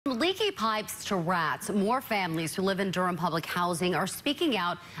leaky pipes to rats. More families who live in Durham public housing are speaking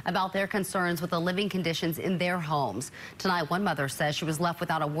out about their concerns with the living conditions in their homes. Tonight, one mother says she was left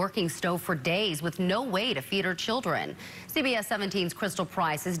without a working stove for days with no way to feed her children. CBS 17's Crystal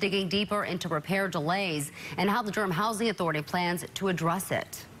Price is digging deeper into repair delays and how the Durham Housing Authority plans to address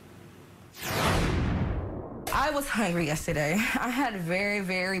it. I was hungry yesterday. I had very,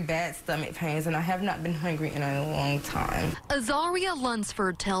 very bad stomach pains, and I have not been hungry in a long time. Azaria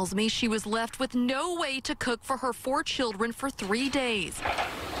Lunsford tells me she was left with no way to cook for her 4 children for 3 days.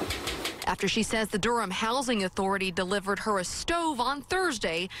 After she says the Durham Housing Authority delivered her a stove on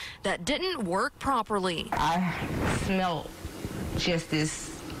Thursday that didn't work properly. I smelled just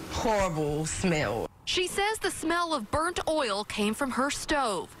this horrible smell. She says the smell of burnt oil came from her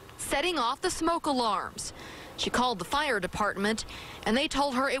stove, setting off the smoke alarms. She called the fire department, and they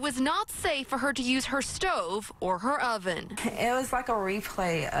told her it was not safe for her to use her stove or her oven. It was like a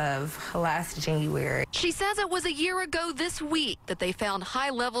replay of last January. She says it was a year ago this week that they found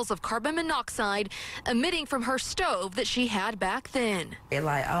high levels of carbon monoxide emitting from her stove that she had back then. They're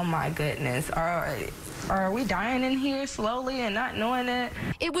like, oh my goodness, are we dying in here slowly and not knowing it?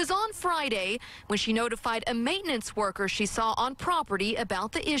 It was on Friday when she notified a maintenance worker she saw on property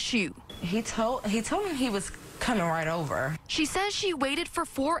about the issue. He told me he was coming right over. She says she waited for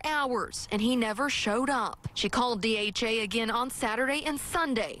 4 hours and he never showed up. She called DHA again on Saturday and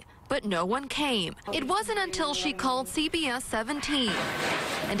Sunday, but no one came. It wasn't until she called CBS 17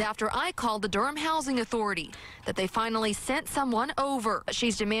 and after I called the Durham Housing Authority that they finally sent someone over.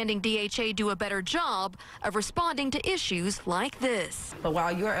 She's demanding DHA do a better job of responding to issues like this. But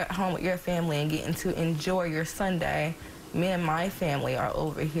while you're at home with your family and getting to enjoy your Sunday, me and my family are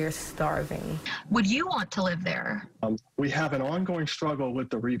over here starving. Would you want to live there? We have an ongoing struggle with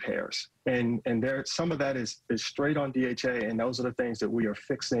the repairs, and some of that is straight on DHA, and those are the things that we are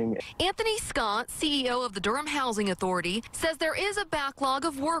fixing. Anthony Scott, CEO of the Durham Housing Authority, says there is a backlog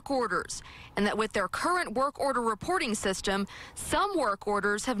of work orders, and that with their current work order reporting system, some work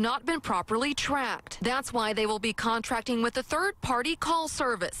orders have not been properly tracked. That's why they will be contracting with a third-party call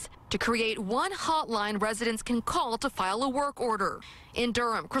service to create one hotline residents can call to file a work order. In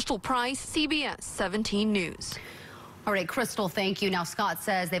Durham, Crystal Price, CBS 17 News. All right, Crystal, thank you. Now, Scott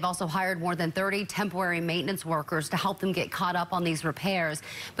says they've also hired more than 30 temporary maintenance workers to help them get caught up on these repairs.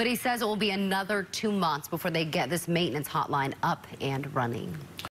 But he says it will be another 2 months before they get this maintenance hotline up and running.